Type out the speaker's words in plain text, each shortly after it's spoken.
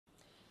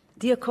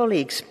Dear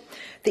colleagues,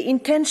 the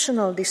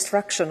intentional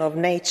destruction of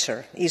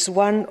nature is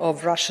one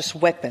of Russia's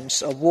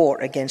weapons of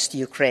war against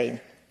Ukraine.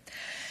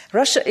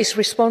 Russia is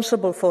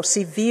responsible for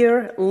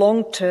severe,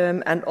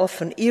 long-term and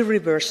often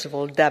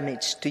irreversible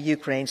damage to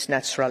Ukraine's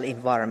natural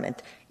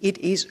environment. It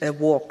is a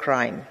war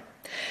crime.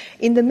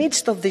 In the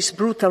midst of this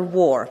brutal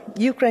war,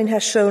 Ukraine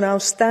has shown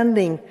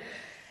outstanding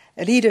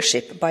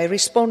leadership by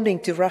responding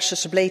to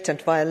Russia's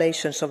blatant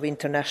violations of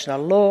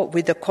international law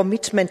with a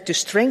commitment to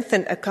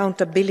strengthen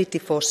accountability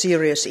for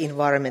serious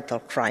environmental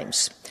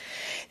crimes.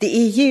 The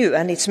EU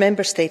and its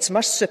member states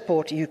must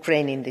support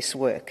Ukraine in this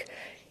work.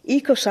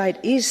 Ecocide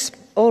is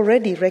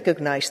already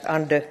recognized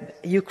under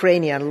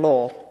Ukrainian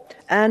law,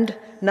 and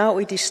now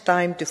it is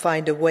time to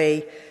find a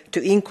way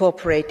to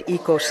incorporate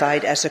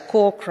ecocide as a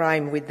core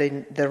crime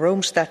within the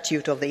Rome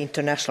Statute of the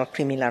International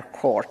Criminal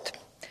Court.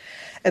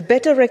 A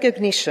better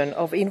recognition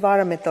of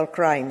environmental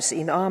crimes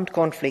in armed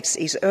conflicts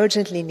is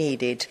urgently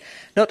needed,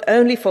 not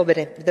only for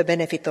the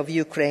benefit of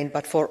Ukraine,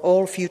 but for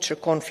all future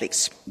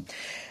conflicts.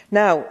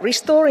 Now,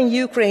 restoring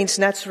Ukraine's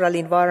natural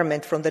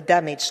environment from the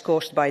damage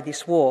caused by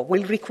this war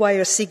will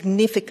require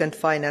significant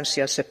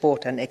financial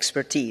support and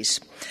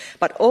expertise,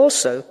 but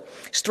also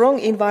strong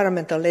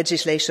environmental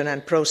legislation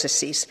and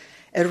processes.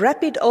 A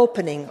rapid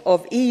opening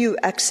of EU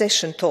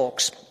accession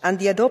talks and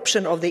the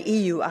adoption of the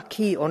EU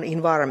acquis on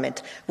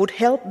environment would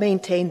help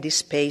maintain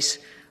this pace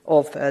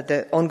of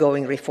the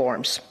ongoing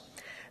reforms.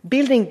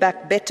 Building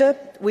back better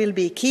will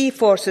be key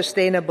for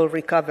sustainable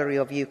recovery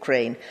of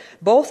Ukraine.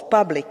 Both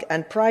public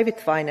and private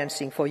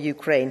financing for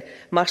Ukraine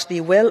must be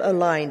well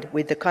aligned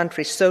with the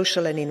country's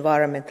social and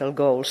environmental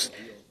goals.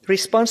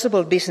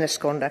 Responsible business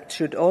conduct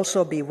should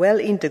also be well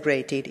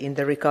integrated in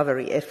the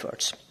recovery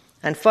efforts.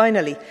 And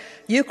finally,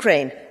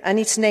 Ukraine and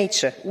its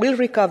nature will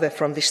recover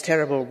from this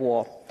terrible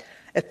war.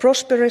 A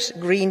prosperous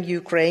green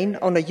Ukraine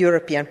on a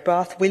European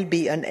path will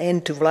be an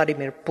end to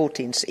Vladimir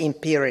Putin's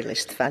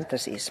imperialist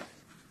fantasies.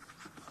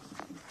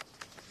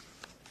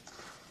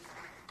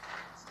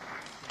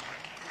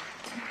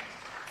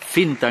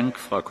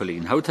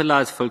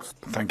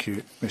 Thank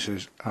you,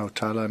 Mrs.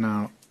 Hautala.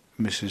 Now,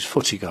 Mrs.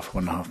 Fotyga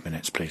for 1.5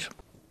 minutes, please.